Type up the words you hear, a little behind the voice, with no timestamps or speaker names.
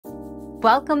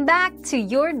Welcome back to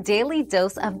your daily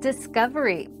dose of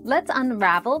discovery. Let's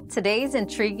unravel today's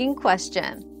intriguing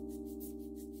question.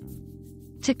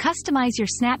 To customize your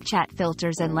Snapchat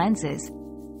filters and lenses,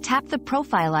 tap the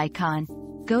profile icon,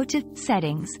 go to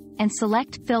Settings, and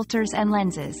select Filters and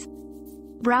Lenses.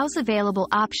 Browse available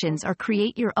options or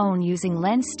create your own using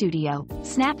Lens Studio,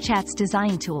 Snapchat's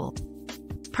design tool.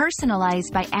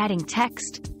 Personalize by adding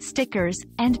text, stickers,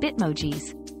 and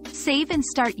bitmojis. Save and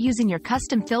start using your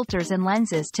custom filters and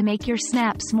lenses to make your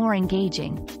snaps more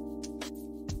engaging.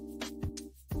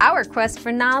 Our quest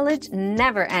for knowledge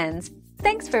never ends.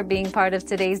 Thanks for being part of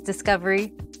today's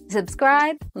discovery.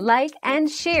 Subscribe, like, and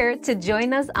share to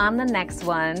join us on the next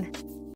one.